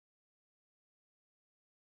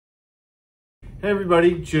Hey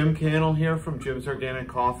everybody, Jim Cannell here from Jim's Organic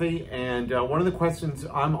Coffee, and one of the questions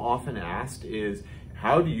I'm often asked is,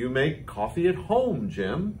 how do you make coffee at home,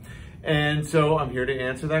 Jim? And so I'm here to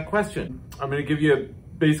answer that question. I'm going to give you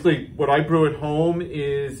basically what I brew at home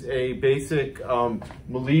is a basic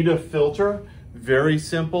Melita filter, very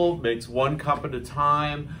simple, makes 1 cup at a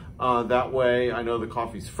time. That way I know the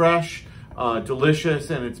coffee's fresh, delicious,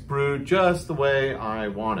 and it's brewed just the way I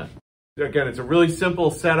want it. Again, it's a really simple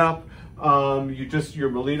setup.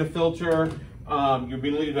 Your Melita filter, your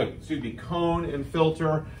Melita, cone and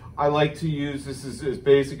filter. I like to use, this is as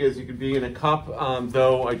basic as you can be in a cup,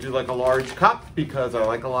 though I do like a large cup because I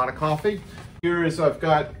like a lot of coffee. Here is, I've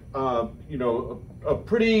got, a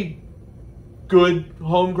pretty good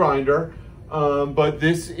home grinder, but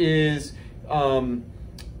this is,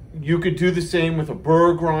 you could do the same with a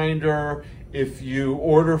burr grinder. If you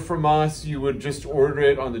order from us, you would just order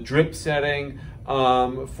it on the drip setting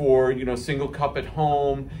for, single cup at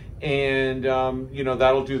home, and,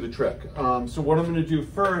 that'll do the trick. So what I'm going to do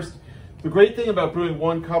first, the great thing about brewing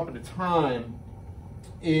 1 cup at a time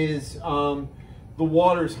is the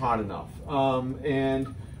water's hot enough.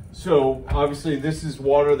 And so obviously this is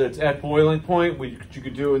water that's at boiling point, which you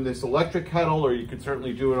could do in this electric kettle, or you could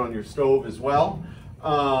certainly do it on your stove as well.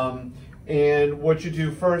 And what you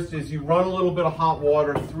do first is you run a little bit of hot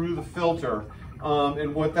water through the filter,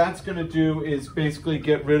 and what that's going to do is basically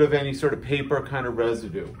get rid of any sort of paper kind of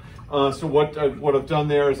residue. So what I've done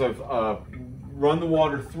there is I've run the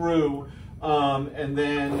water through, and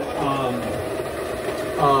then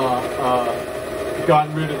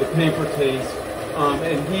gotten rid of the paper taste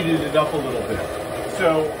and heated it up a little bit.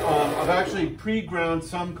 So I've actually pre-ground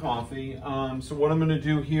some coffee. So what I'm going to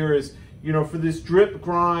do here is, for this drip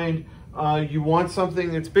grind, you want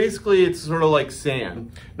something that's basically, it's sort of like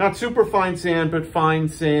sand. Not super fine sand, but fine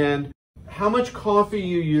sand. How much coffee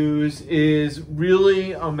you use is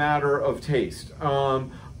really a matter of taste.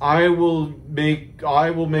 I will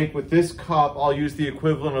make with this cup, I'll use the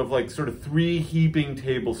equivalent of like sort of 3 heaping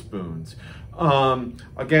tablespoons.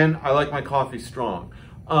 Again, I like my coffee strong.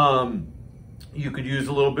 You could use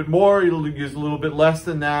a little bit more, you'll use a little bit less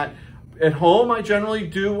than that. At home, I generally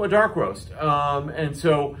do a dark roast. And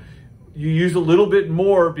so you use a little bit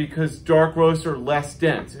more because dark roasts are less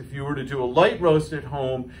dense. If you were to do a light roast at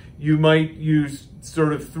home, you might use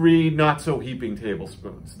sort of 3 not so heaping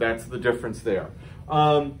tablespoons. That's the difference there.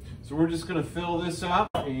 So we're just gonna fill this up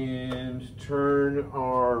and turn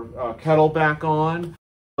our kettle back on.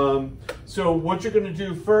 So what you're gonna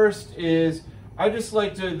do first is, I just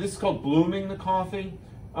like to, this is called blooming the coffee.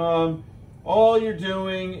 All you're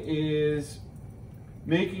doing is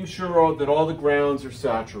making sure that all the grounds are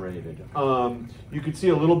saturated. You can see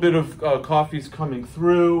a little bit of coffee's coming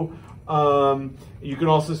through. You can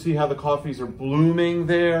also see how the coffees are blooming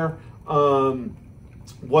there.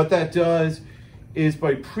 What that does is,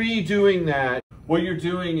 by pre-doing that, what you're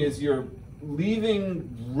doing is you're leaving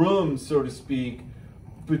room, so to speak,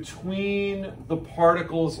 between the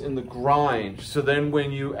particles in the grind. So then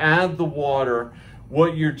when you add the water,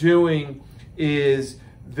 what you're doing is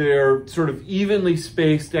they're sort of evenly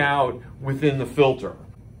spaced out within the filter.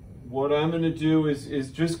 What I'm going to do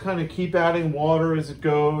is just kind of keep adding water as it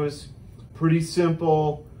goes. Pretty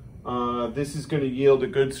simple. This is going to yield a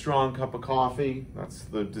good strong cup of coffee. That's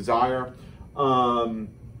the desire. And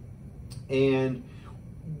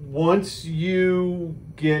once you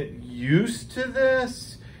get used to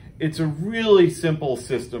this, it's a really simple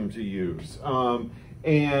system to use.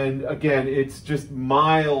 And again, it's just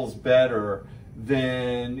miles better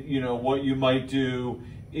than, what you might do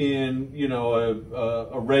in,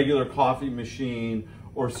 a regular coffee machine,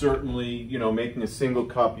 or certainly, making a single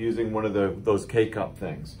cup using one of those K-cup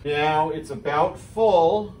things. Now it's about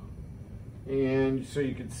full, and so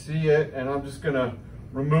you can see it, and I'm just gonna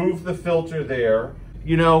remove the filter there.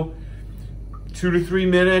 2 to 3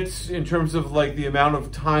 minutes in terms of like the amount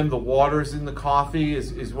of time the water's in the coffee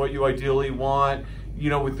is what you ideally want.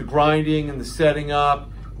 With the grinding and the setting up,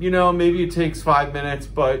 maybe it takes 5 minutes,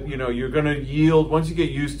 but you're gonna yield, once you get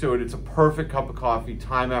used to it, it's a perfect cup of coffee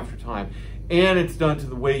time after time. And it's done to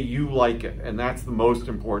the way you like it, and that's the most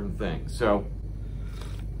important thing. So,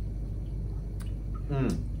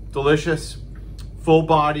 delicious,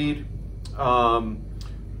 full-bodied,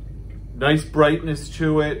 nice brightness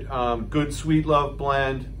to it, good sweet love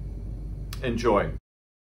blend. Enjoy.